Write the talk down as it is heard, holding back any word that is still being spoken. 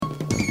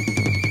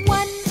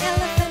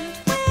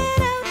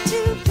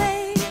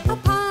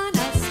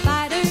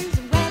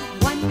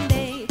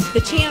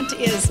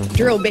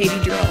Drill, baby,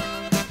 drill.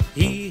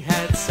 He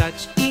had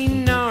such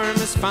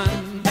enormous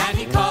fun that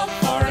he called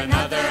for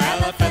another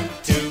elephant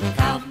to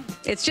come.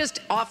 It's just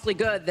awfully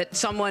good that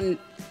someone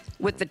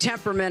with the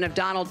temperament of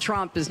Donald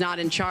Trump is not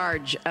in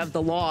charge of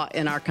the law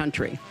in our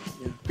country.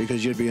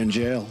 Because you'd be in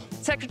jail.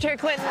 Secretary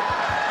Clinton.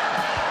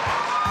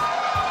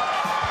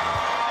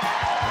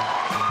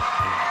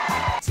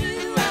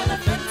 Two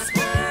elephants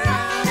were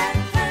out at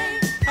play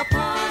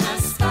upon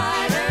a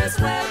spider's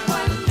web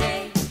one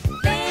day.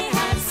 They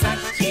had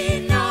such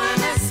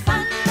enormous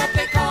fun that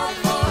they called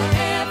for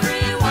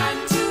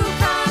everyone to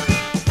come.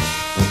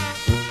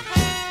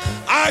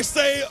 I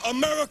say,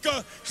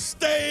 America,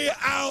 stay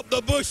out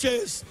the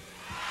bushes.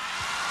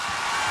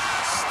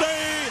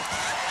 Stay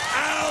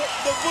out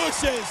the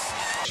bushes.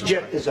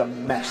 Shit is a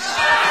mess.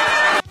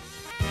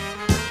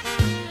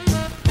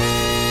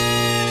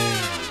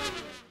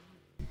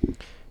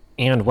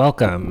 And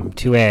welcome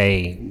to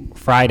a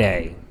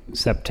Friday,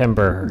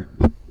 September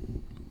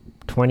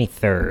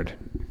 23rd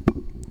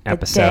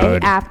episode. The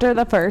day after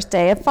the first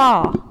day of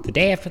fall. The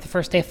day after the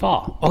first day of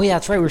fall. Oh yeah,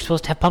 that's right. We were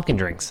supposed to have pumpkin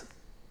drinks.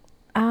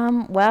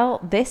 Well,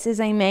 this is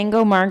a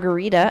mango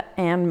margarita,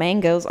 and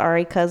mangoes are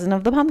a cousin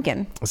of the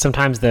pumpkin.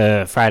 Sometimes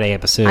the Friday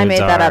episodes I made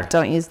that are up.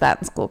 Don't use that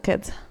in school,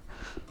 kids.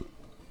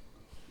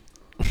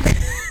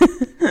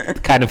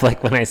 kind of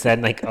like when I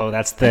said, like, oh,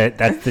 that's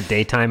the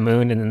daytime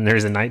moon, and then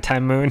there's a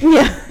nighttime moon.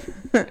 Yeah.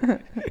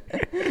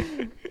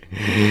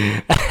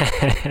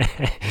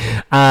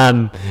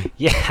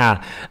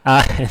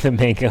 The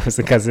mango is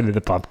the cousin of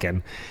the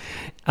pumpkin.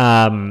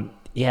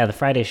 Yeah, the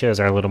Friday shows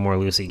are a little more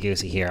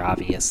loosey-goosey here,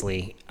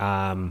 obviously.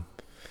 But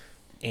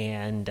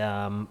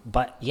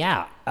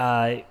yeah,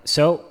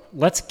 so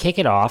let's kick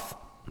it off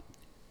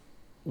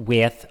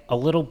with a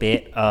little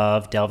bit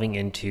of delving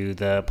into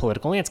the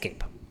political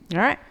landscape. All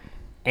right.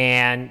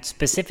 And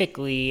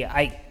specifically,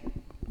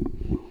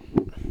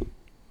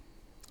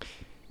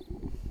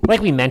 like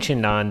we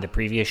mentioned on the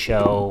previous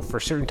show, for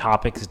certain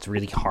topics, it's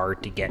really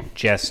hard to get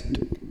just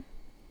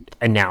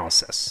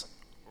analysis.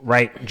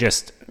 Right?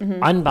 Just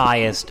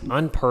unbiased,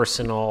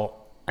 unpersonal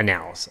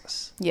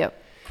analysis.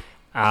 Yep.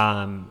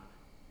 And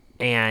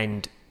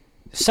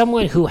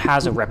someone who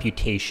has a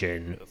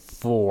reputation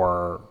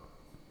for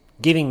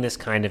giving this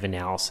kind of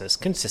analysis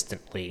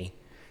consistently.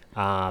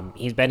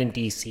 He's been in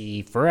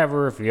D.C.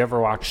 forever. If you ever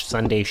watched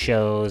Sunday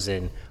shows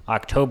in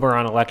October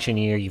on election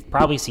year, you've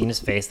probably seen his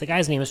face. The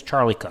guy's name is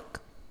Charlie Cook.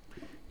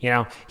 You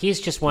know, he's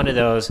just one of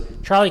those,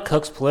 Charlie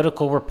Cook's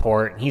Political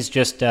Report. He's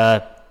just,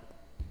 a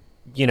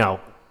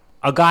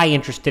guy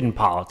interested in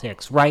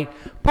politics, right?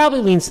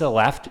 Probably leans to the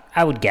left,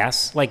 I would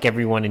guess, like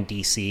everyone in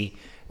D.C.,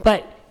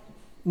 but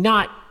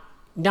not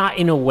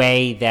in a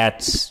way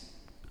that's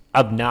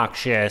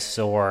obnoxious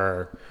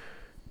or,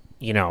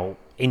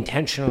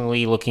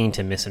 intentionally looking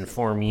to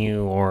misinform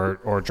you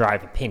or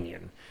drive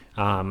opinion.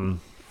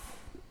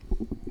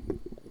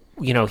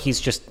 He's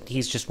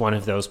just one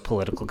of those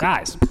political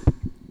guys.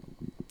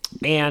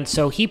 And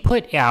so he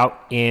put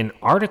out an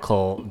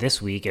article this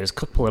week at his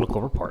Cook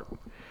Political Report,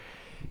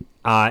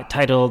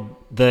 titled,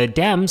 "The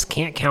Dems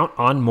Can't Count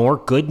on More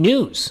Good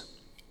News."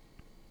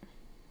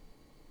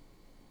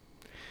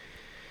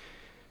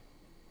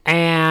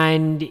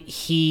 And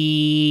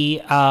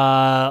he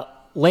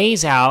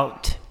lays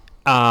out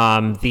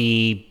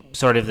the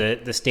sort of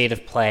the state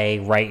of play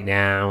right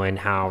now and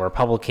how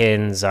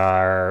Republicans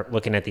are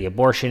looking at the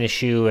abortion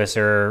issue as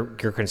their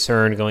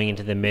concern going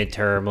into the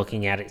midterm,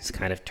 looking at its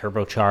kind of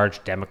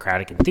turbocharged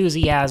Democratic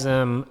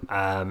enthusiasm.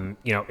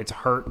 It's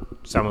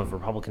hurt some of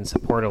Republican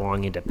support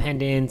along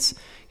independents,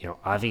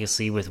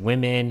 obviously with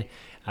women,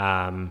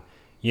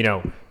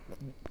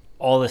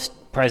 all this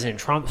President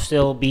Trump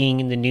still being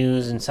in the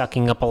news and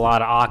sucking up a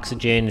lot of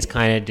oxygen is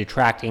kind of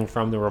detracting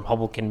from the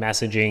Republican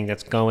messaging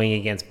that's going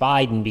against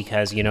Biden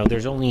because,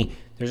 there's only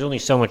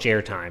so much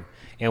airtime.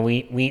 And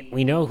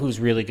we know who's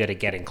really good at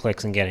getting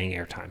clicks and getting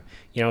airtime.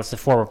 It's the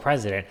former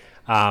president.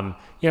 So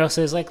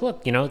it's like,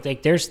 look,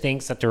 there's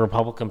things that the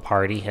Republican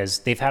Party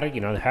they've had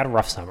a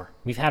rough summer.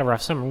 We've had a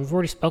rough summer. We've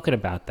already spoken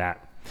about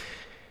that.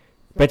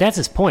 But that's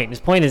his point. His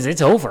point is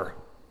it's over.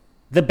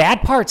 The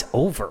bad part's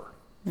over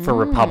for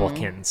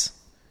Republicans.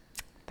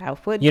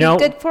 That would be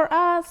good for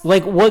us.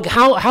 Like,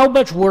 how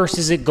much worse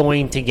is it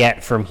going to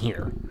get from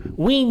here?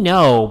 We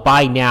know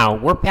by now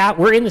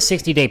we're in the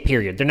 60-day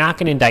period. They're not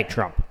going to indict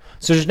Trump,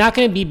 so there's not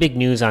going to be big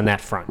news on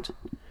that front.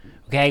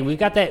 Okay, we've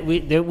got that. We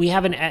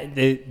have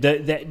the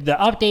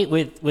update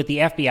with the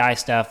FBI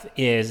stuff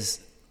is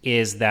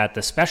that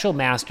the special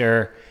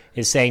master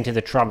is saying to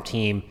the Trump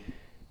team,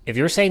 if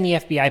you're saying the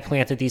FBI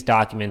planted these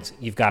documents,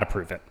 you've got to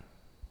prove it.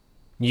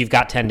 You've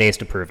got 10 days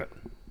to prove it.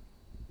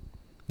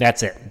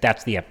 That's it.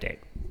 That's the update.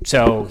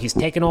 So he's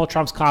taking all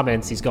Trump's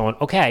comments. He's going,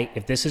 okay,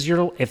 if this is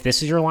your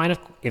line of,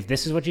 if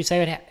this is what you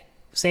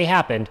say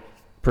happened,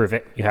 prove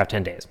it. You have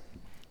 10 days.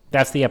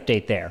 That's the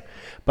update there.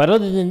 But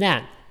other than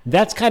that,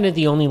 that's kind of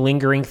the only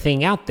lingering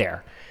thing out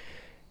there.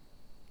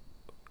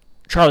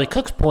 Charlie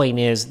Cook's point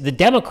is the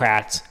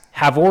Democrats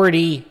have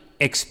already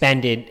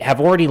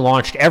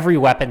launched every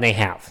weapon they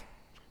have,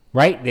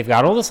 right? They've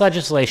got all this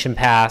legislation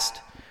passed.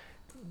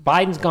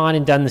 Biden's gone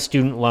and done the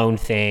student loan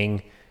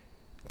thing.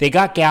 They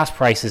got gas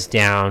prices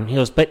down. He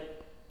goes,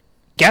 but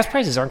gas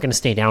prices aren't going to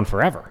stay down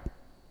forever.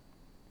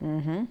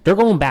 Mm-hmm. They're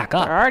going back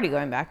up. They're already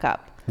going back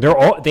up. They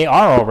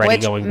are already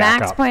Which going back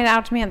Max up. pointed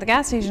out to me at the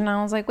gas station.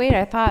 I was like, wait,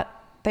 I thought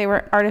they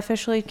were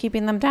artificially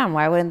keeping them down.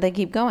 Why wouldn't they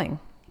keep going?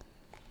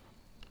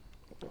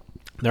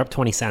 They're up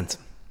 20 cents.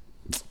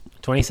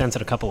 20 cents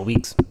in a couple of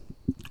weeks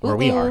where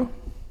we are. Ooh.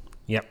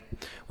 Yep.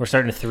 We're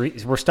starting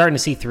to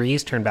see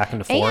threes turn back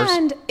into fours.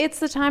 And it's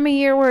the time of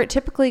year where it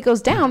typically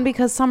goes down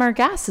because summer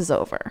gas is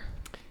over.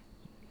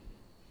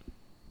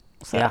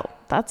 So Yeah.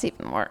 that's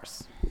even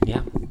worse.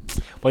 Yeah.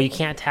 Well, you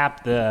can't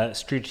tap the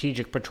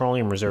Strategic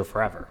Petroleum Reserve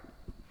forever.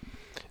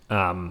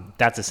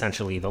 That's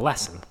essentially the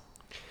lesson.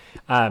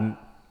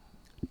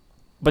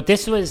 But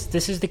this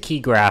is the key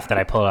graph that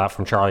I pulled out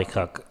from Charlie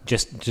Cook.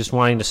 Just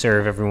wanting to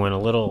serve everyone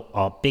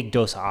a big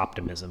dose of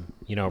optimism,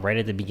 right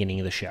at the beginning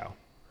of the show.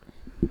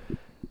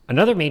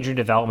 Another major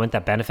development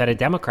that benefited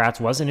Democrats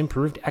was an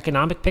improved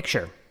economic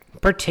picture,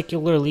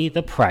 particularly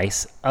the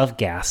price of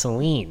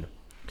gasoline,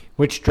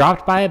 which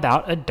dropped by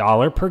about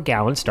 $1 per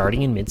gallon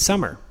starting in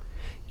midsummer.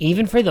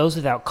 Even for those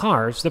without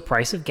cars, the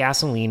price of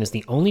gasoline is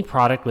the only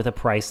product with a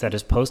price that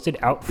is posted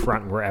out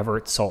front wherever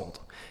it's sold,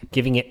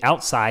 giving it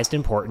outsized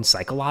importance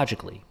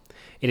psychologically.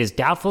 It is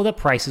doubtful that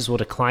prices will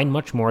decline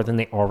much more than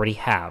they already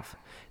have.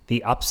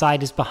 The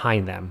upside is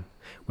behind them,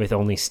 with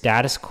only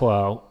status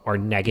quo or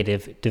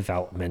negative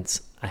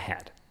developments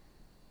ahead.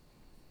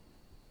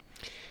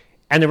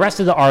 And the rest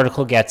of the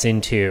article gets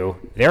into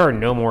there are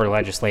no more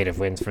legislative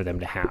wins for them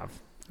to have.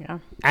 Yeah.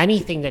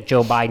 Anything that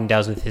Joe Biden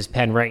does with his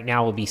pen right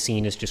now will be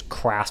seen as just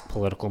crass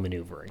political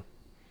maneuvering.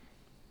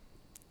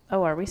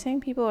 Oh, are we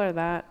saying people are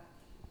that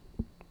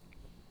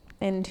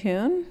in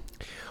tune?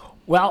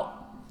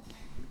 Well,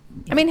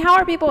 I mean, how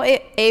are people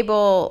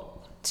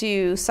able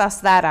to suss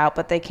that out,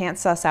 but they can't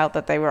suss out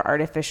that they were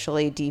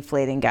artificially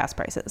deflating gas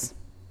prices?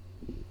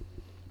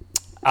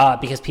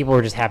 because people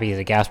are just happy that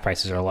the gas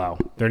prices are low.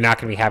 They're not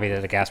going to be happy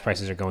that the gas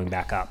prices are going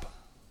back up.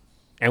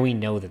 And we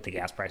know that the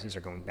gas prices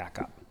are going back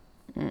up.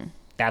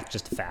 That's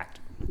just a fact.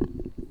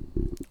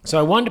 So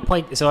I wanted to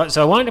point. So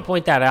I wanted to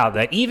point that out.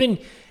 That even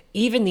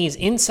these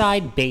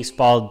inside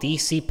baseball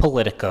DC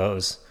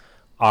politicos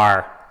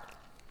are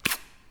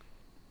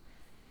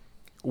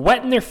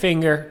wetting their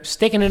finger,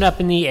 sticking it up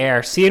in the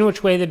air, seeing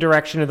which way the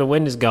direction of the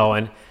wind is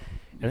going,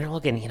 and they're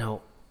looking.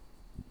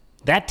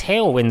 That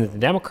tailwind that the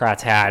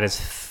Democrats had is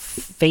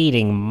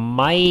fading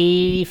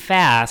mighty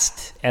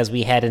fast as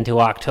we head into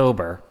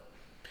October.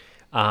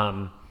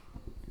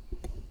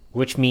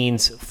 Which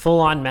means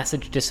full-on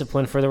message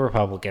discipline for the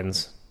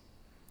Republicans.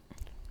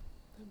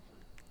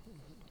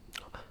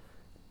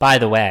 By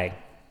the way,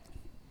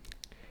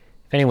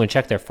 if anyone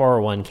checked their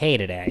 401k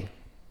today,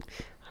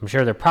 I'm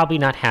sure they're probably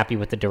not happy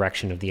with the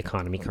direction of the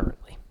economy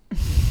currently.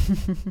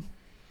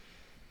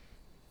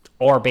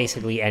 Or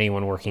basically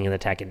anyone working in the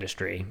tech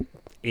industry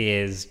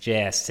is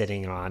just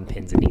sitting on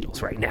pins and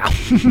needles right now.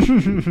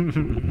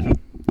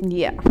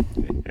 Yeah.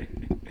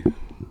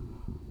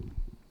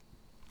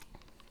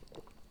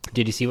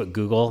 Did you see what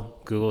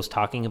Google's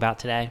talking about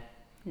today?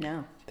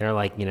 No. They're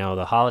like,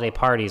 the holiday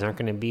parties aren't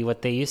going to be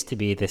what they used to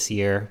be this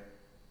year.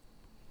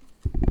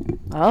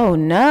 Oh,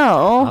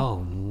 no.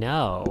 Oh,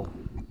 no.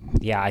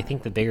 Yeah, I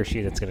think the bigger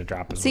shoe that's going to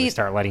drop is when they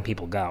start letting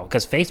people go.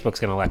 Because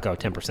Facebook's going to let go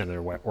 10% of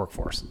their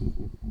workforce.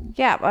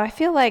 Yeah, but I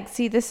feel like,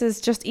 this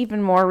is just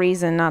even more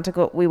reason not to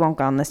go. We won't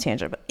go on this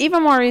tangent, but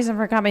even more reason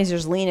for companies to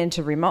just lean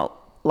into remote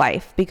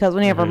life. Because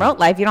when you have remote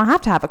life, you don't have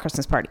to have a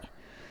Christmas party.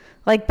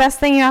 Like, best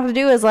thing you have to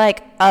do is,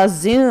 a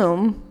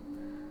Zoom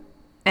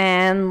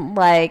and,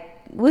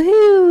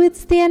 woohoo,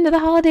 it's the end of the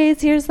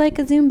holidays. Here's,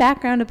 a Zoom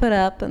background to put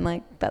up,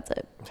 and, that's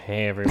it.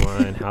 Hey,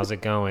 everyone. How's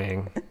it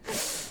going?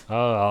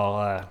 Oh,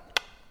 I'll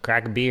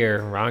crack a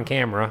beer. We're on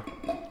camera.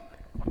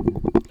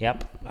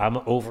 Yep, I'm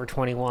over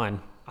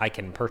 21. I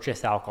can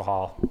purchase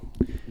alcohol.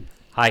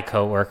 Hi,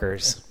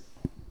 coworkers.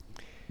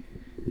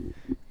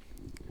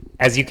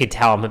 As you can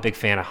tell, I'm a big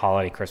fan of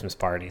holiday Christmas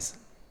parties.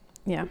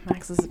 Yeah,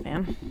 Max is a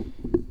fan.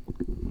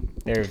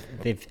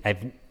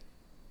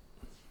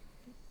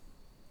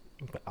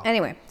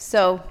 Anyway,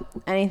 so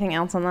anything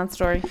else on that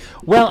story?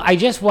 Well, I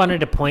just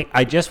wanted to point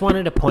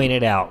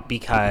it out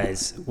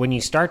because when you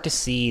start to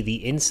see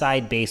the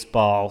inside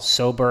baseball,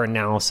 sober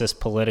analysis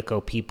Politico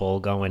people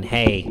going,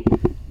 "Hey,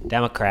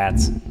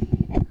 Democrats,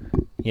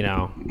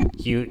 you're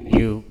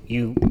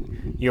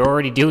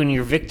already doing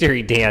your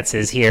victory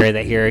dances here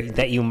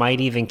that you might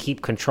even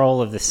keep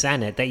control of the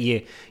Senate, that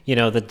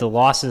that the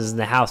losses in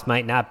the House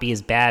might not be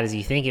as bad as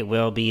you think it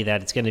will be,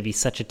 that it's going to be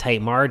such a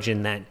tight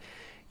margin that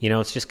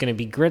it's just going to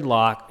be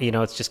gridlock.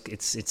 It's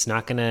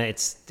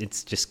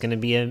just going to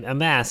be a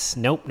mess.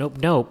 Nope.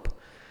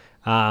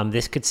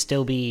 This could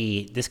still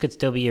be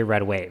a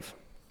red wave.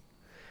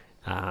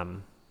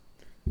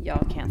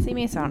 Y'all can't see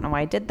me, so I don't know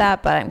why I did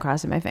that, but I'm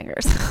crossing my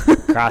fingers.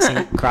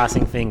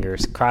 crossing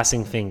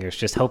fingers,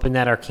 just hoping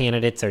that our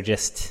candidates are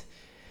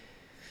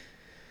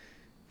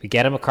we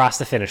get them across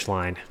the finish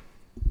line.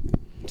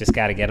 Just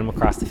got to get them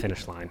across the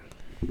finish line.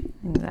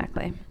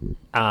 Exactly.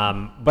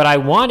 But I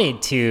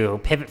wanted to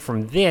pivot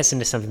from this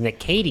into something that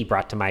Katie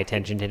brought to my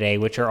attention today,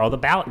 which are all the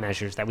ballot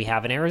measures that we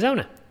have in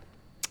Arizona.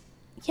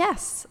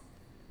 Yes.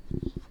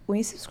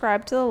 We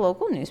subscribe to the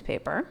local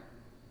newspaper,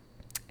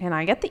 and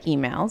I get the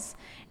emails,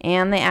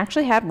 and they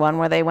actually had one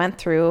where they went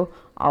through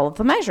all of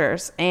the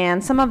measures,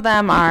 and some of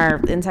them are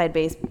not inside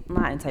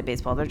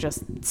baseball, they're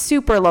just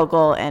super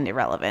local and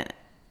irrelevant,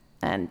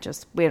 and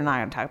just, we're not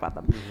going to talk about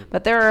them.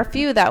 But there are a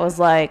few that was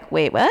like,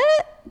 wait,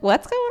 what?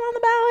 What's going on the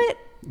ballot?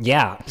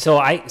 Yeah.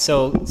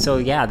 So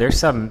yeah, there's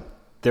some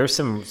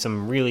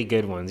really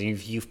good ones.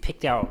 You've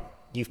picked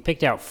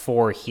out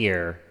 4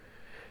 here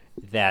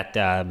that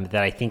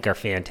I think are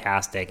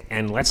fantastic.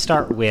 And let's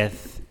start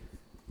with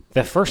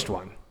the first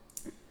one.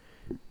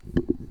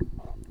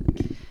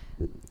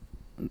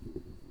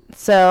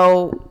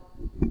 So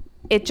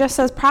it just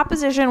says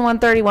Proposition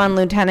 131,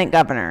 Lieutenant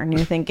Governor. And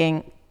you're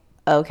thinking,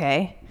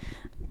 okay.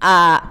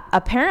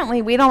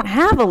 Apparently, we don't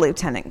have a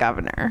lieutenant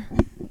governor,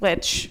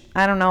 which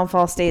I don't know if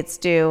all states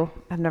do.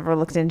 I've never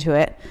looked into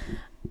it.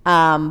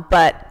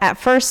 But at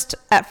first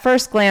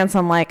glance,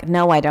 I'm like,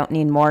 no, I don't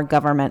need more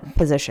government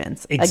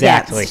positions.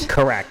 Exactly.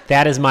 Correct.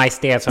 That is my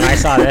stance. When I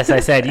saw this, I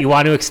said, you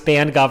want to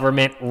expand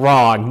government?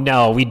 Wrong.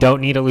 No, we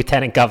don't need a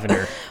lieutenant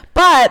governor.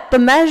 But the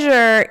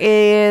measure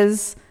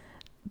is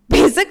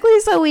basically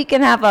so we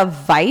can have a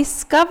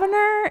vice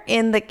governor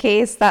in the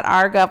case that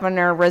our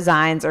governor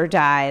resigns or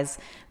dies,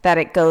 that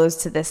it goes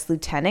to this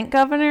lieutenant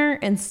governor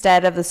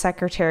instead of the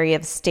Secretary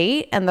of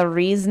State. And the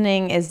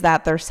reasoning is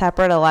that they're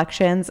separate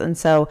elections, and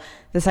so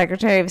the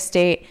Secretary of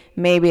State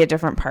may be a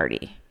different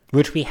party.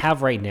 Which we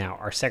have right now.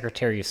 Our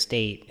Secretary of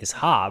State is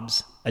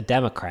Hobbs, a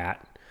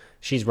Democrat.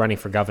 She's running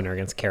for governor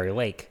against Carrie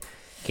Lake,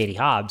 Katie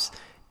Hobbs.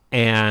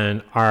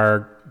 And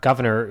our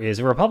governor is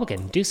a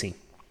Republican, Ducey.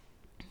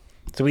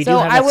 So we do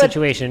have that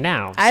situation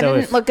now. I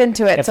didn't look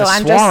into it, if so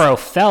I'm Saguaro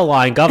fell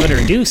on Governor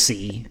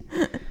Ducey,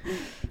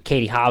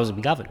 Katie Hobbs would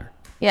be governor.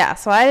 Yeah,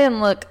 so I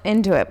didn't look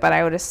into it, but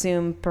I would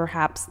assume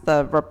perhaps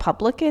the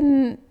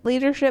Republican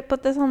leadership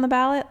put this on the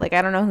ballot. Like,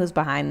 I don't know who's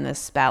behind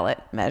this ballot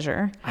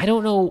measure. I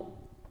don't know.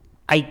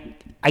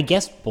 I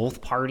guess both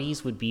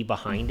parties would be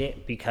behind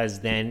it, because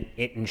then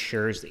it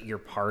ensures that your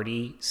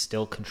party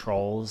still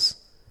controls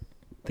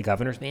the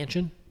governor's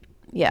mansion.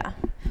 Yeah.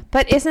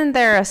 But isn't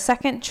there a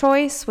second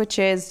choice, which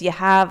is you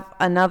have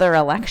another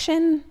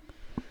election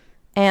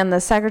and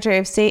the Secretary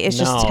of State is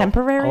just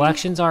temporary?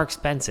 Elections are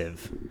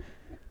expensive.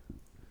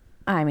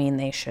 I mean,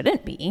 they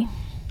shouldn't be.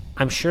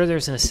 I'm sure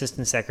there's an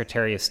assistant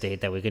Secretary of State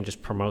that we can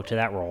just promote to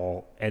that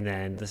role, and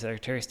then the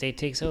Secretary of State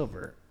takes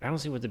over. I don't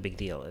see what the big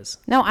deal is.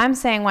 No, I'm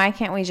saying, why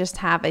can't we just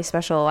have a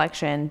special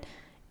election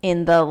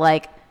in the,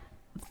 like,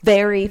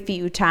 very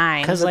few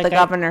times that the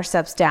governor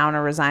steps down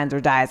or resigns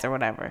or dies or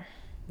whatever?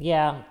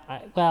 Yeah.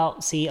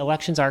 Well, see,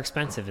 elections are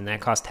expensive, and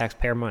that costs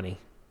taxpayer money.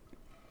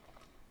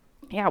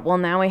 Yeah, well,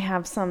 now we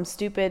have some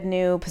stupid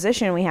new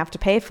position we have to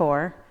pay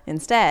for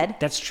instead.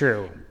 That's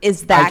true.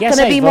 Is that going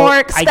to be more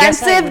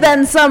expensive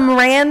than some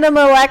random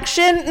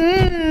election?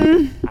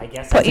 I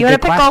guess that's a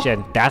good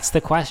question. That's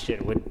the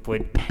question.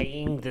 Would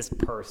paying this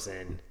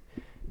person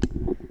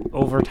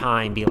over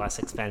time be less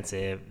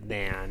expensive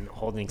than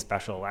holding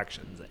special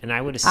elections? And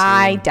I would assume...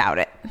 I doubt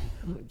it.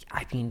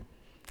 I mean...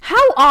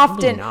 How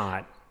often...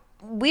 not.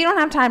 We don't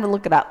have time to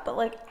look it up, but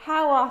like,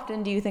 how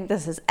often do you think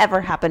this has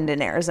ever happened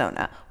in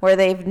Arizona where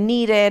they've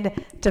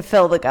needed to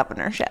fill the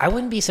governorship? I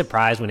wouldn't be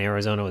surprised when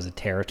Arizona was a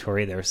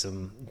territory. There was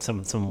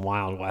some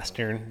wild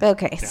western.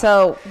 Okay, no.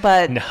 So,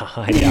 but no,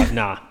 I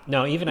doubt.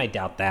 No, even I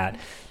doubt that.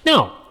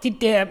 No,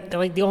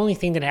 the only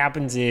thing that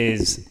happens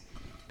is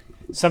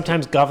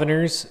sometimes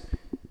governors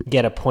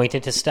get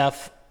appointed to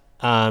stuff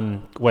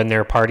when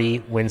their party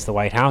wins the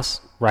White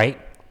House,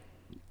 right?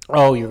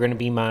 Oh, you're going to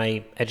be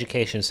my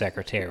education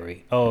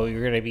secretary. Oh,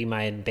 you're going to be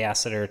my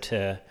ambassador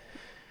to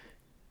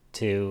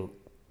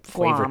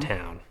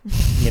Flavortown.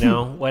 You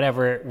know,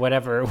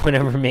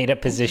 whatever made up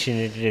position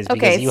it is,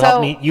 because you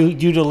helped me.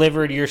 You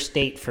delivered your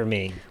state for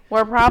me.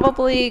 We're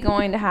probably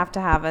going to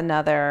have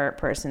another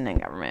person in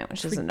government,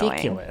 which is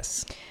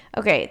ridiculous. Annoying.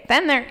 Okay,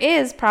 then there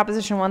is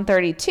Proposition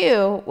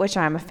 132, which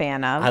I'm a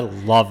fan of. I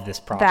love this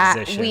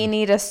proposition. That we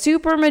need a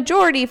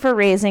supermajority for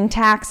raising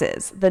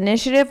taxes. The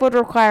initiative would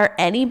require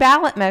any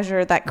ballot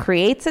measure that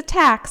creates a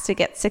tax to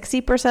get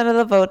 60% of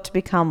the vote to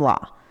become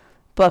law.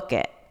 Book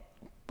it.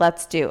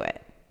 Let's do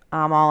it.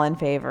 I'm all in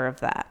favor of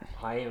that.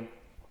 I am.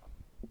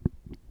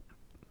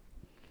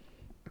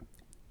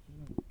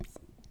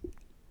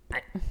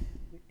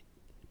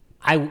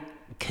 I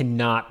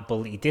cannot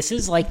believe this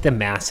is like the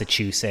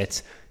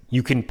Massachusetts.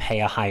 You can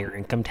pay a higher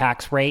income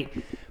tax rate.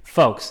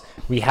 Folks,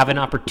 we have an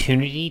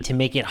opportunity to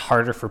make it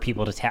harder for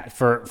people to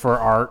for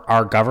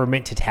our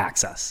government to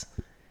tax us.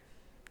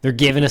 They're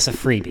giving us a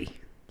freebie.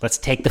 Let's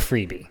take the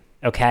freebie,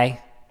 okay?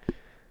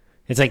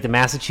 It's like the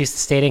Massachusetts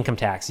state income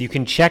tax. You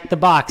can check the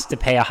box to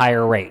pay a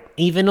higher rate.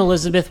 Even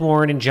Elizabeth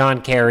Warren and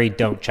John Kerry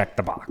don't check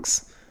the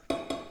box.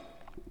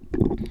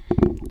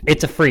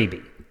 It's a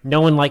freebie. No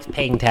one likes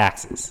paying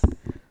taxes.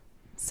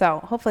 So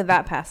hopefully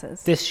that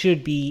passes. This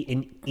should be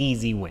an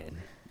easy win.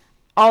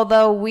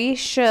 Although we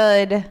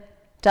should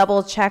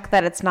double check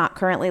that it's not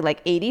currently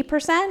like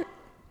 80%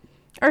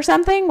 or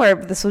something where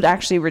this would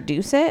actually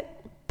reduce it.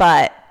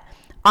 But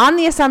on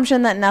the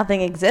assumption that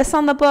nothing exists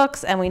on the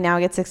books and we now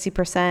get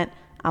 60%,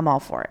 I'm all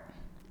for it.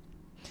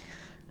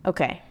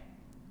 Okay.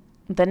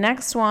 The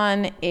next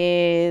one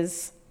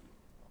is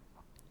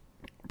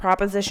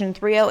Proposition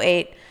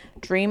 308,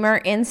 Dreamer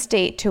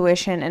in-state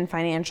tuition and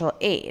financial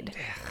aid.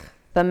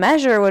 The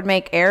measure would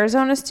make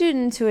Arizona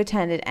students who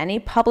attended any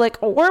public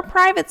or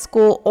private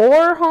school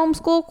or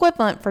homeschool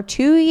equivalent for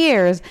 2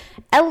 years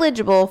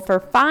eligible for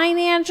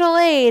financial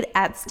aid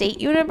at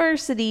state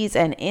universities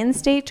and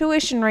in-state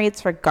tuition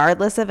rates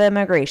regardless of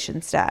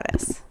immigration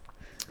status.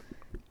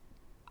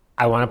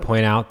 I want to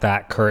point out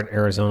that current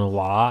Arizona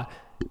law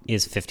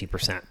is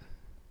 50%.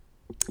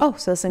 Oh,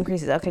 so this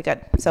increases. Okay, good.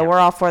 So we're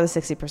all for the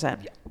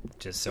 60%. Yeah,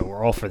 just so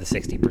we're all for the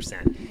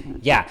 60%.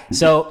 Yeah,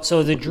 so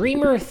the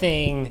Dreamer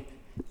thing,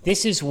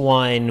 this is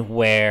one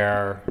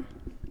where,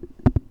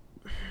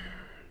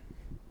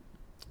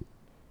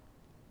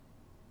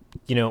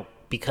 you know,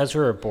 because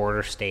we're a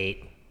border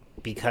state,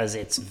 because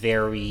the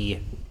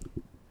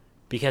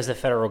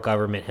federal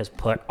government has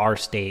put our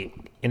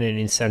state in an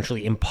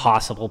essentially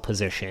impossible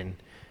position,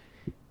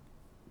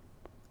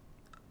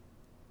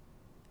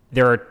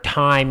 there are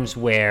times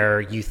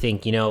where you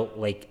think, you know,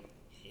 like,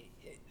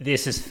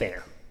 this is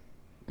fair,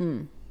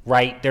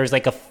 right? There's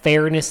like a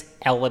fairness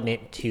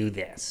element to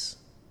this.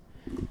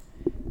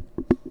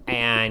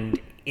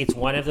 And it's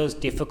one of those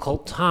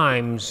difficult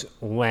times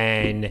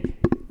when,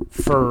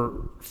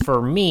 for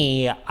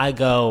me, I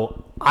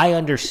go, I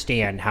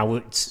understand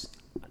how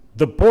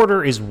the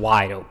border is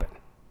wide open.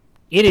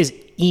 It is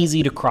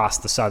easy to cross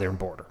the southern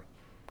border.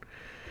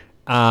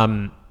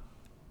 And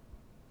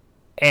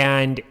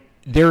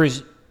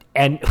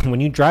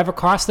when you drive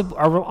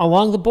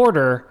along the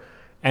border,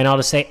 and I'll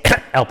just say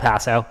El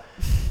Paso,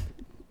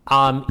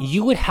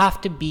 you would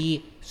have to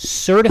be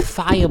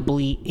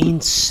certifiably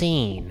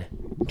insane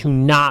to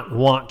not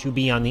want to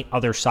be on the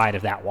other side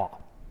of that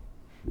wall.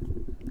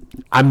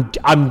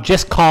 I'm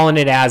just calling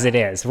it as it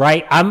is,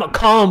 right? I'm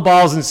calling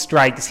balls and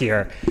strikes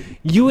here.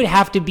 You would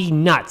have to be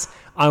nuts.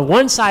 On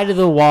one side of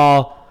the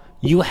wall,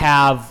 you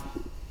have,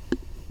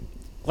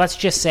 let's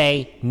just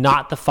say,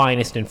 not the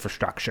finest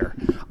infrastructure.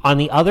 On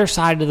the other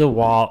side of the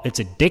wall, it's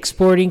a Dick's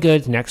Sporting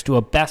Goods next to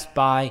a Best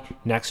Buy,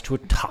 next to a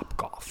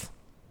Topgolf.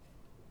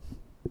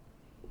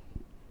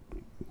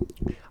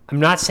 I'm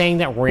not saying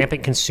that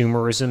rampant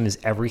consumerism is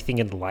everything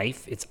in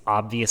life. It's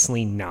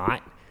obviously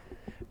not.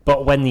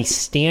 But when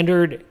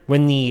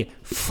the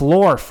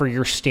floor for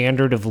your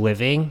standard of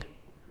living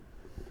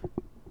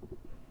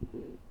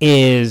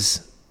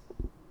is,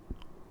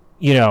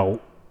 you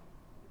know,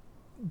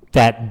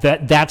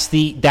 that's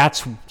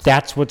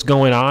what's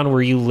going on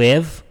where you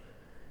live.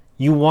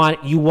 You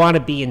want to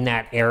be in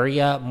that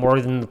area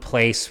more than the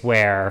place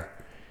where,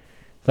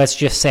 let's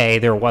just say,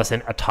 there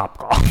wasn't a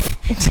Topgolf.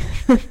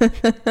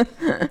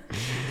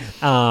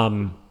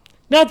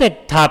 Not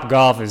that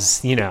Topgolf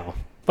is, you know,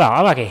 well,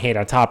 I'm not gonna hate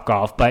on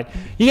Topgolf, but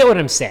you get what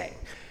I'm saying.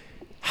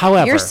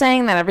 However, You're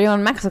saying that everyone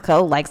in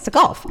Mexico likes to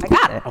golf. I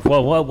got it.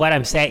 well, what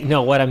I'm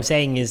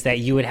saying is that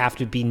you would have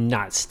to be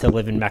nuts to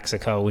live in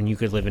Mexico when you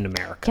could live in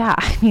America. Yeah,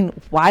 I mean,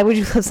 why would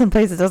you live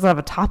someplace that doesn't have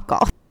a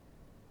Topgolf?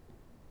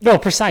 No,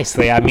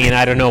 precisely. I mean,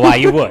 I don't know why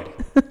you would.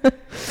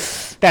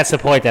 That's the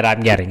point that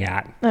I'm getting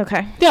at.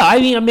 Okay. Yeah, I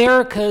mean,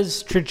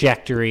 America's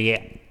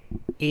trajectory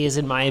is,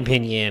 in my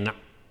opinion,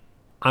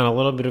 on a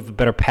little bit of a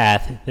better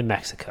path than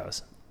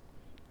Mexico's.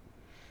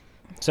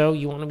 So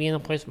you want to be in a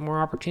place with more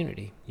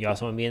opportunity. You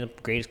also want to be in the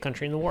greatest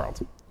country in the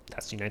world.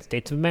 That's the United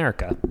States of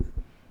America.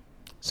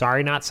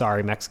 Sorry, not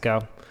sorry,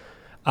 Mexico.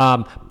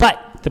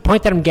 But the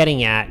point that I'm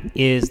getting at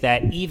is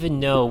that even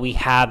though we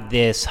have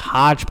this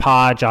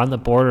hodgepodge on the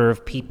border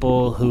of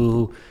people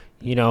who,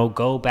 you know,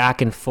 go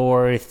back and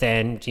forth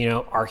and, you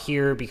know, are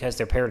here because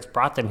their parents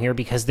brought them here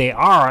because they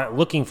are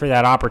looking for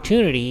that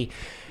opportunity,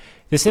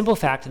 the simple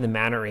fact of the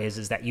matter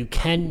is that you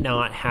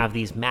cannot have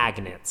these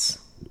magnets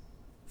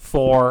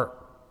for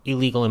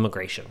illegal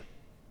immigration.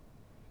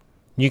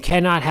 You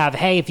cannot have,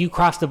 hey, if you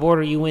cross the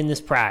border, you win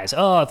this prize.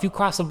 Oh, if you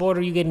cross the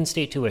border, you get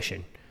in-state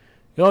tuition.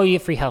 Oh, you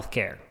get free health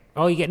care.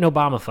 Oh, you get an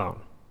Obama phone.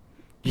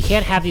 You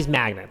can't have these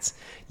magnets.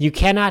 You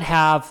cannot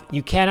have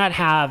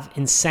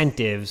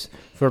incentives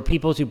for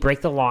people to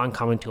break the law and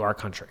come into our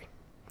country.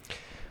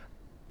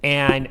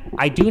 And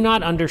I do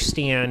not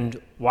understand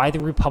why the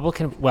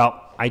Republican,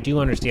 well, I do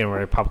understand why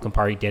the Republican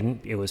Party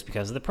didn't. It was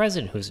because of the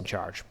president who's in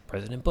charge,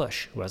 President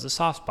Bush, who has a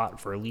soft spot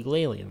for illegal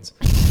aliens.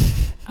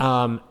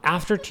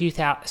 After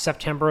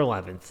September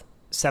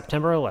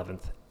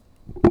 11th,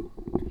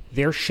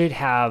 there should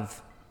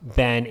have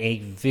been a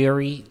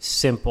very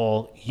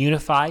simple,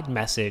 unified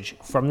message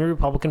from the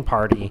Republican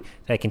Party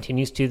that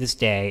continues to this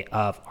day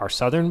of our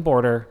southern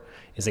border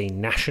is a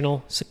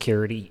national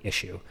security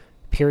issue.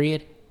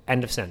 Period.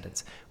 End of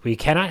sentence. We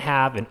cannot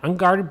have an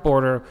unguarded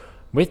border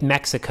with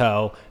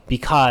Mexico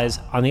because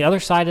on the other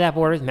side of that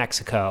border with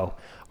Mexico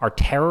are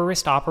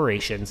terrorist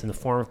operations in the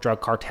form of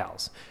drug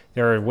cartels.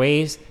 There are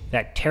ways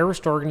that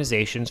terrorist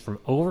organizations from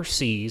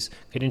overseas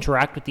could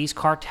interact with these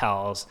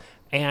cartels.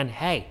 And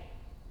hey,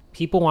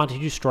 people want to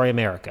destroy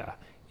America.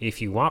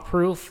 If you want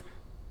proof,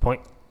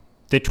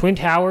 the Twin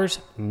Towers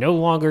no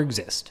longer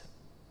exist.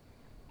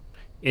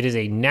 It is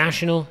a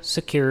national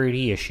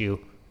security issue,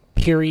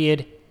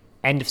 period,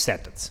 end of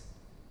sentence.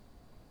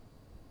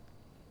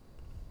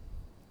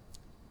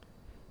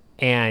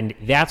 And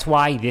that's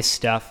why this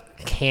stuff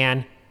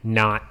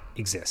cannot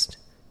exist.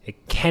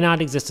 It cannot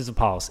exist as a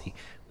policy.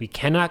 We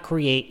cannot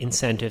create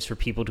incentives for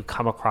people to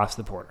come across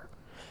the border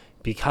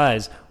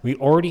because we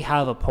already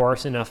have a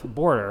porous enough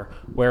border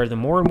where the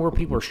more and more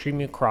people are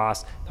streaming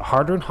across, the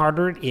harder and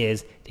harder it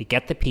is to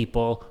get the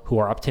people who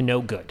are up to no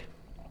good.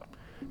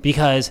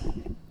 Because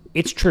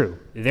it's true.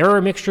 There are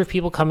a mixture of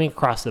people coming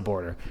across the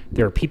border.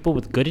 There are people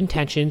with good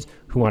intentions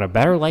who want a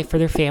better life for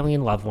their family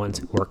and loved ones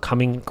who are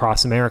coming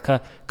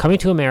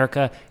to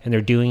America, and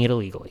they're doing it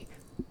illegally.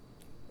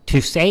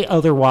 To say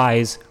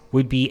otherwise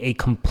would be a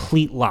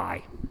complete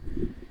lie.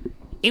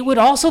 It would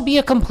also be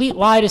a complete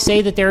lie to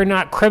say that there are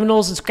not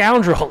criminals and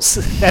scoundrels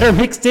that are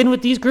mixed in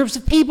with these groups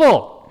of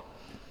people.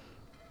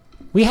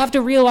 We have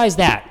to realize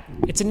that.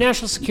 It's a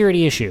national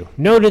security issue.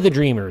 No to the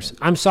dreamers.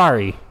 I'm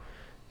sorry.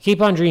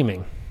 Keep on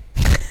dreaming.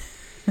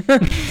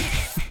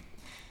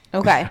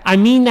 Okay. I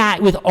mean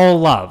that with all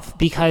love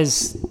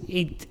because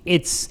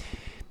it's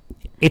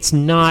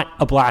not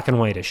a black and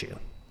white issue.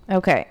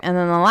 Okay, and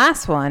then the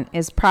last one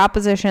is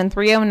Proposition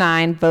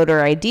 309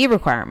 voter ID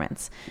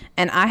requirements.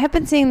 And I have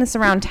been seeing this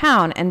around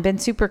town and been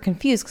super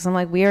confused because I'm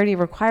like, we already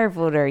require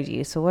voter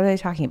ID, so what are they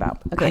talking about?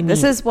 Okay,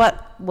 this is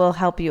what will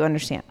help you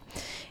understand.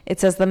 It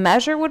says the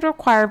measure would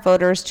require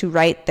voters to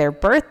write their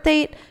birth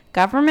date,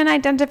 government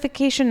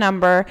identification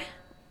number,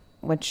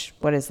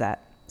 what is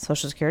that?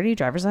 Social Security,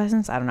 driver's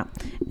license? I don't know.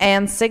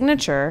 And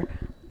signature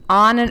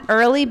on an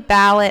early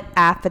ballot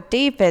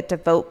affidavit to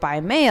vote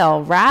by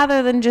mail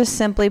rather than just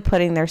simply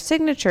putting their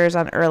signatures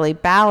on early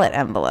ballot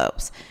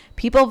envelopes.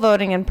 People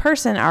voting in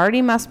person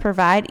already must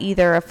provide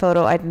either a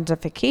photo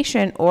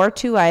identification or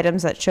 2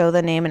 items that show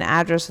the name and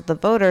address of the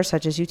voter,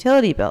 such as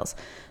utility bills.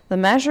 The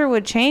measure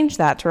would change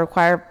that to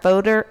require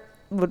photo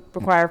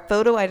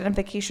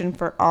identification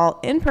for all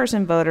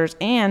in-person voters,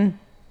 and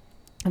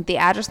if the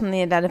address and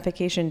the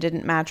identification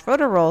didn't match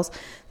voter rolls,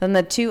 then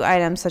the 2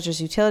 items, such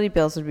as utility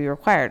bills, would be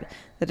required.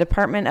 The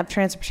Department of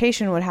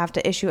Transportation would have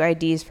to issue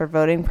IDs for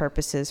voting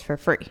purposes for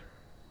free.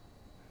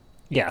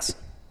 Yes.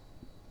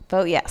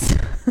 Vote yes.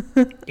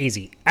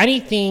 Easy. I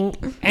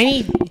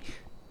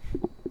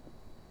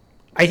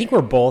think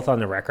we're both on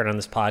the record on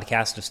this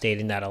podcast of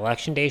stating that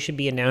Election Day should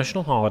be a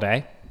national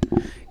holiday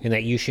and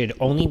that you should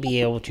only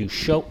be able to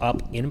show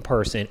up in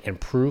person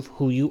and prove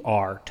who you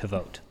are to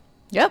vote.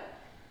 Yep.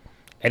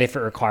 And if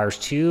it requires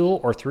 2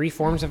 or 3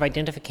 forms of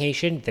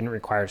identification, then it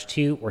requires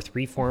 2 or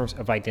 3 forms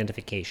of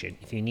identification.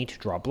 If you need to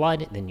draw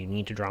blood, then you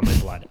need to draw my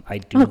blood. I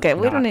do not care.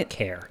 We don't need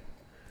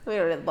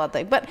the blood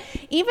thing. But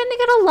even to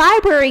get a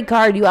library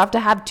card, you have to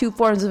have 2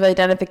 forms of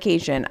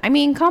identification. I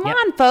mean, come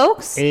on,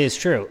 folks. It is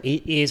true.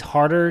 It is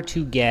harder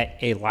to get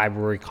a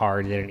library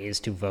card than it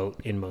is to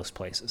vote in most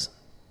places.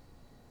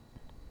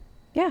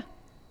 Yeah.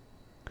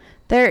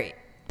 There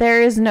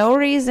is no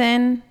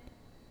reason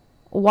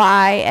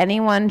why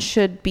anyone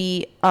should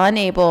be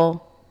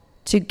unable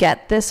to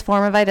get this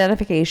form of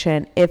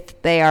identification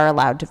if they are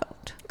allowed to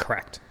vote.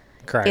 Correct.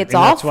 It's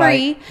all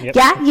free.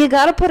 Yeah, you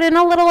got to put in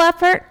a little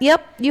effort.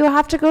 Yep, you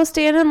have to go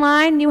stand in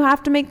line. You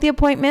have to make the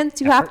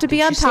appointments. You have to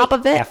be on top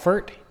of it.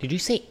 Effort? Did you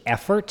say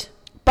effort?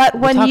 But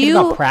when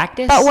about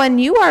practice? But when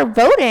you are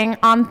voting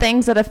on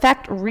things that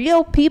affect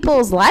real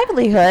people's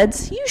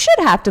livelihoods, you should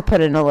have to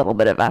put in a little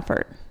bit of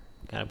effort.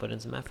 Got to put in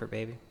some effort,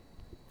 baby.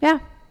 Yeah.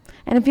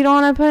 And if you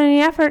don't want to put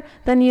any effort,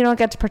 then you don't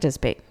get to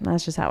participate.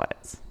 That's just how it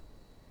is.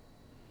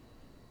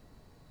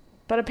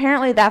 But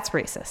apparently that's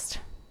racist.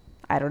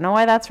 I don't know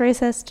why that's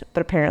racist,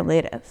 but apparently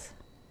it is.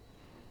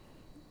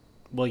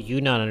 Well,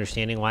 you not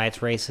understanding why it's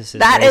racist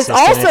that is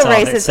also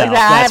racist.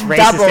 That's racist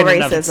double in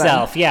and of racism.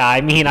 itself. Yeah,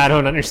 I mean, I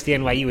don't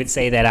understand why you would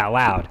say that out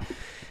loud.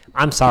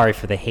 I'm sorry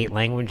for the hate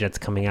language that's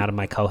coming out of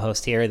my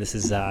co-host here. This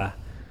is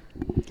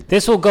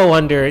this will go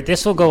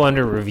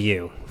under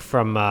review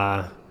from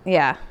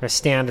for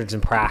standards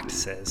and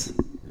practices.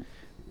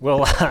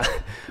 We'll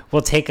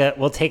take a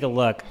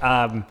look.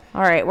 All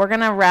right, we're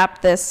gonna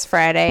wrap this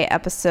Friday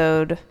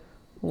episode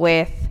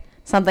with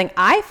something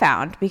I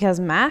found because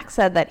Max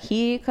said that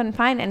he couldn't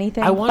find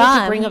anything. I wanted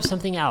fun. to bring up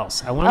something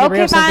else. I wanted to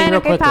bring up something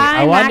real quickly.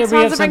 I wanted to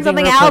bring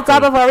something else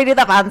up before we do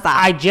the fun stuff.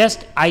 I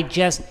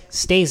just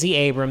Stacey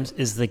Abrams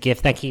is the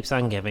gift that keeps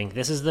on giving.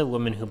 This is the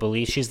woman who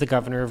believes she's the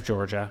governor of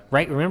Georgia,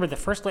 right? Remember the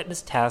first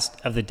litmus test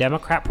of the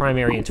Democrat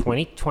primary in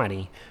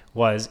 2020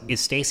 is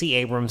Stacey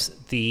Abrams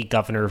the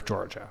governor of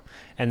Georgia?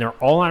 And they're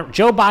all on.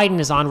 Joe Biden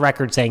is on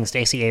record saying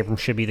Stacey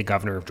Abrams should be the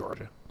governor of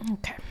Georgia.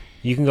 Okay.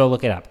 You can go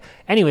look it up.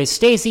 Anyways,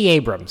 Stacey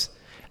Abrams.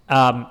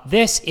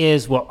 This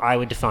is what I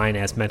would define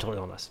as mental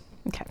illness.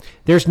 Okay.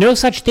 There's no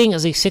such thing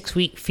as a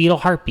 6-week fetal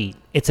heartbeat.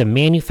 It's a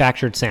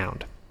manufactured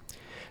sound.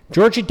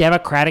 Georgia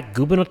Democratic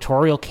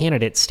gubernatorial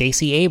candidate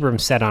Stacey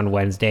Abrams said on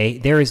Wednesday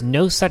there is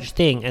no such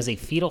thing as a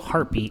fetal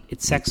heartbeat at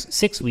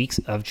 6 weeks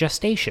of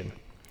gestation.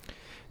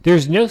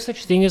 There's no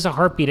such thing as a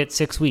heartbeat at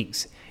 6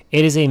 weeks.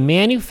 It is a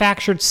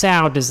manufactured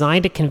sound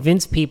designed to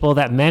convince people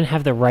that men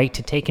have the right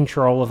to take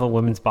control of a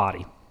woman's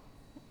body.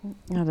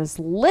 That is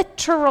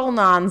literal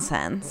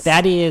nonsense.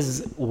 That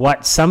is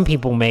what some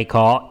people may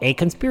call a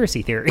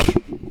conspiracy theory.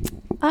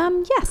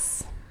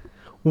 Yes.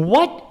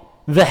 What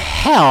the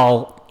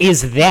hell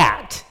is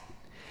that?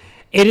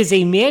 It is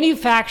a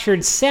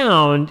manufactured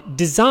sound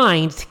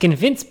designed to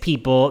convince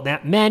people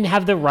that men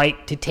have the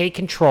right to take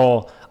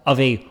control of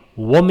a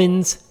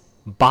woman's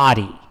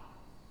body.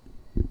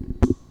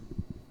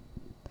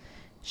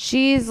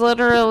 She's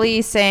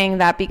literally saying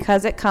that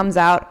because it comes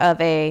out of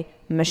a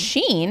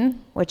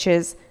machine, which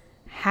is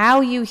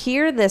how you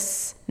hear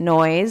this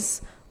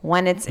noise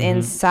when it's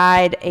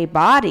inside a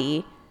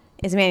body,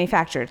 is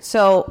manufactured.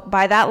 So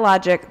by that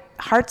logic,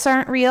 hearts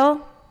aren't real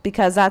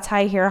because that's how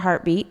you hear a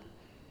heartbeat.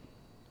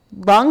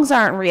 Lungs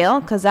aren't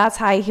real because that's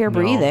how you hear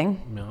breathing.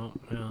 No.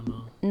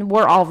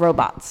 We're all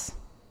robots.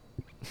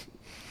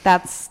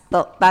 That's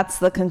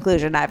the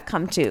conclusion I've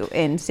come to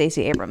in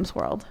Stacey Abrams'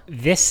 world.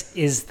 This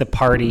is the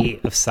party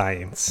of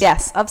science.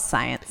 Yes, of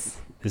science.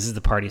 This is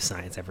the party of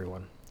science,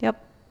 everyone.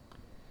 Yep.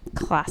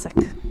 Classic.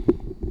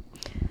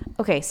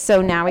 Okay,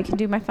 so now we can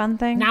do my fun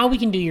thing? Now we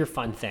can do your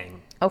fun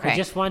thing. Okay. I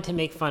just want to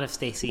make fun of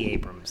Stacey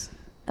Abrams.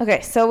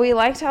 Okay, so we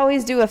like to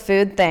always do a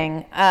food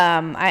thing.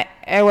 I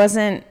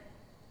wasn't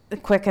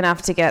quick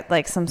enough to get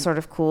like some sort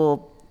of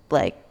cool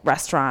like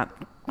restaurant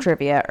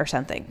trivia or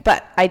something,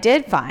 but I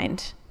did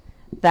find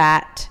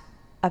that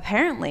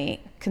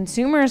apparently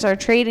consumers are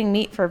trading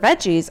meat for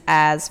veggies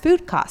as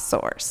food cost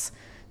source.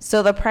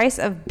 So the price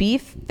of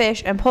beef,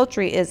 fish, and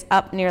poultry is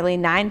up nearly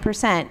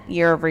 9%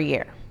 year over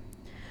year.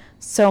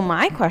 So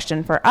my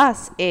question for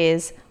us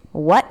is,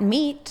 what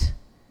meat,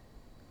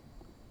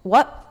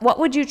 what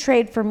would you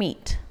trade for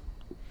meat?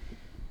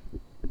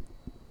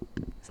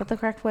 Is that the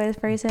correct way to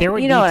phrase it?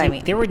 You know what I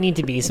mean. There would need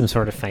to be some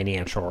sort of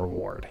financial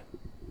reward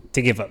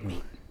to give up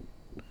meat.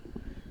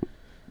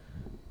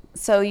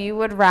 So you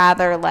would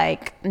rather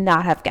like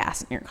not have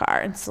gas in your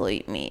car and still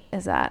eat meat?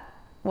 Is that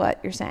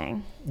what you're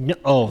saying? No,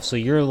 oh, so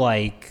you're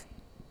like...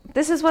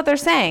 This is what they're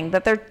saying,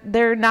 that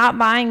they're not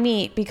buying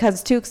meat because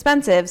it's too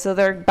expensive, so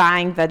they're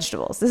buying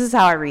vegetables. This is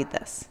how I read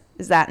this.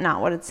 Is that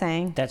not what it's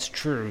saying? That's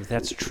true.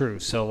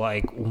 So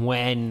like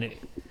when...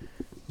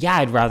 Yeah,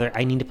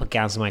 I need to put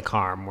gas in my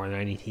car more than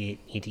I need to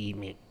eat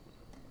meat.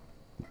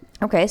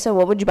 Okay, so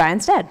what would you buy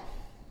instead?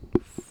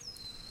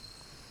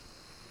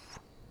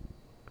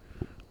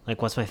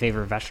 Like, what's my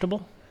favorite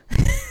vegetable?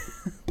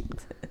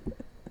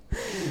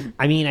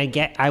 I mean,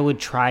 I would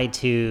try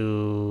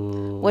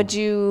to... Would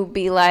you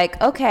be like,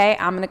 okay,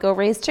 I'm going to go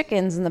raise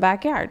chickens in the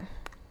backyard?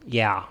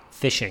 Yeah,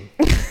 fishing.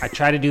 I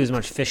try to do as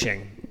much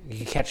fishing. You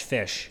can catch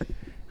fish.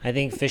 I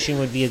think fishing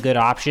would be a good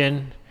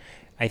option.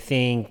 I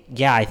think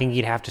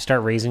you'd have to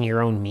start raising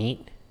your own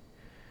meat.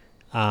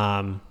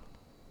 Do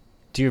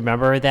you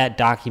remember that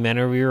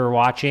documentary we were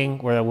watching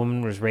where the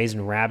woman was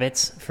raising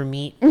rabbits for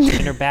meat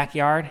in her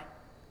backyard?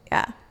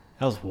 Yeah.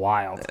 That was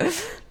wild.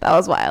 That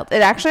was wild.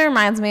 It actually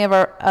reminds me of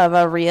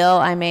a reel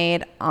I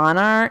made on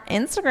our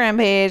Instagram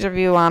page. If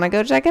you want to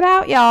go check it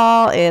out,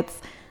 y'all. I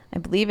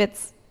believe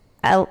it's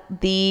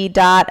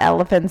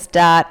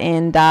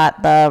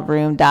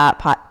the.elephants.in.the.room.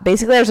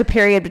 Basically, there's a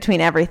period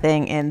between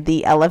everything in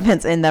the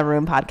Elephants in the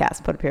Room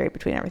podcast. Put a period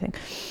between everything.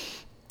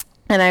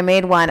 And I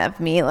made one of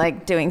me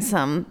like doing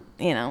some,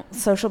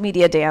 social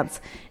media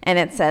dance. And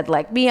it said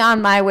like, me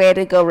on my way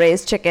to go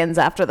raise chickens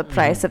after the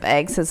price of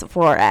eggs is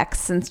 4x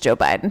since Joe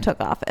Biden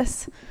took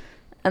office.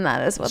 And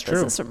that is what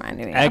this is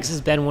reminding me of. Eggs has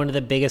been one of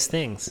the biggest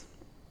things.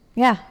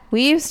 Yeah.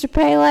 We used to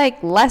pay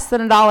like less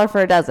than $1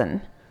 for a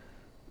dozen.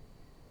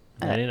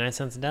 99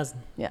 cents a dozen.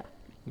 Yeah.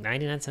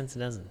 99 cents a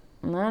dozen.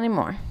 Not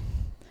anymore.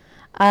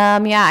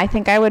 Yeah, I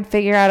think I would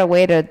figure out a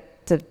way to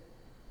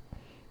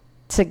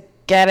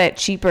get it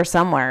cheaper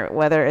somewhere,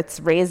 whether it's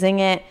raising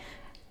it,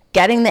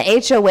 getting the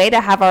HOA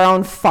to have our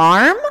own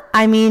farm.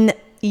 I mean,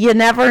 you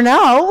never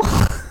know.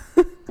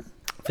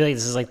 I feel like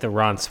this is like the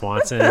Ron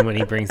Swanson when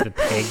he brings the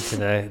pig to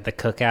the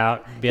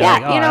cookout. I'm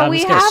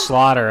just going to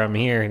slaughter him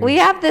here. We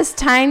have this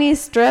tiny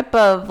strip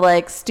of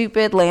like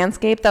stupid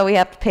landscape that we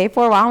have to pay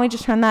for. Why don't we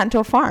just turn that into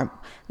a farm?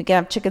 We can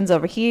have chickens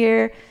over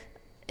here.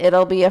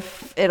 It'll be a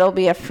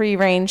free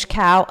range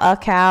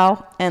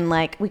cow, and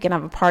like we can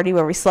have a party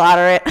where we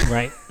slaughter it.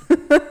 Right.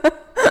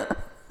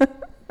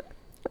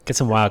 Get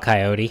some wild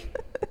coyote.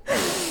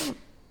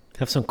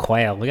 Have some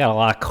quail. We got a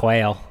lot of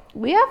quail.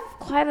 We have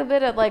quite a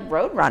bit of like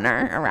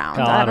Roadrunner around.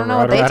 Got a lot I don't of know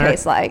what they Roadrunner?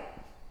 taste like.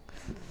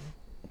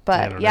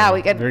 But yeah,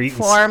 we could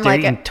form they're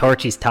like eating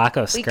Torchy's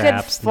taco we could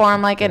scraps.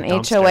 form like an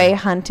dumpster. HOA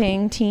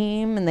hunting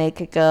team, and they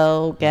could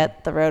go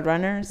get the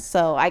Roadrunners.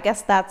 So I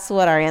guess that's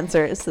what our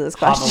answer is to this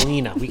question.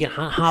 Javelina. We can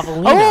hunt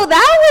javelina. Oh,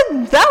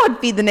 that would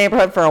feed the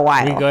neighborhood for a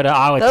while. We can go to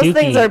Awatuki. Those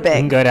things are We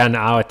can big. go down to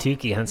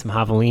Awatuki, hunt some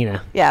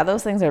javelina. Yeah,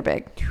 those things are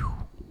big.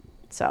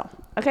 So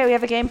okay, we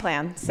have a game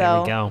plan. So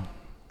There we go.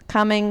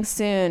 Coming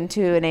soon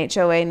to an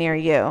HOA near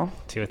you.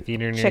 To a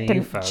theater near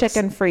you, folks.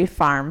 Chicken free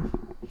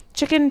farm.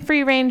 Chicken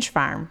free range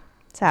farm.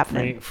 It's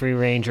happening. Free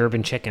range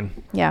urban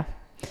chicken. Yeah.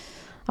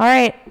 All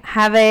right.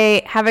 Have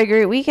a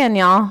great weekend,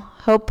 y'all.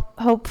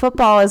 Hope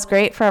football is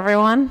great for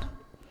everyone.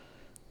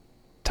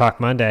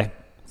 Talk Monday.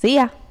 See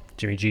ya.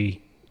 Jimmy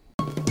G.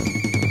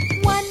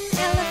 One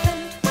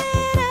elephant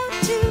went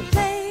out to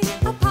play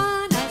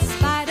upon a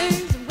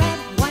spider's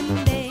web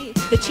one day.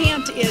 The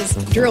chant is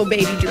drill,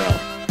 baby, drill.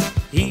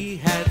 He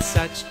had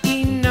such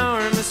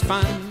enormous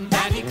fun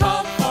That he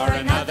called for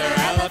another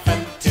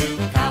elephant to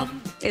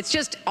come. It's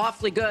just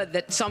awfully good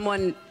that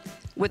someone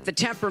with the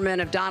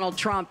temperament of Donald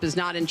Trump is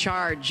not in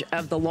charge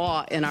of the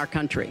law in our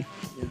country.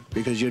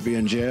 Because you'd be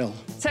in jail.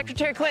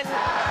 Secretary Clinton.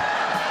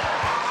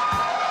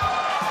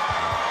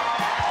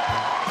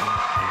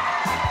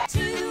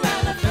 Two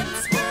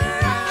elephants were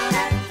out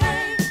at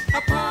play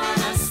upon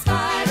a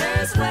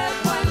spider's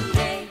web one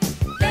day.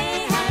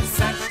 They had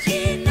such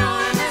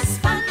enormous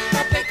fun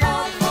that they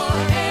called for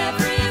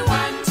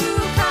everyone to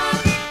come.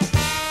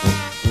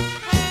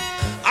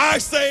 I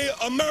say,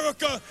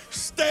 America,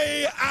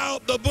 stay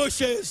out the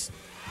bushes.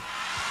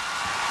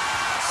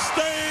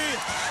 Stay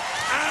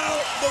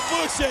out the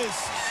bushes.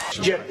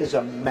 This jet is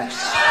a mess.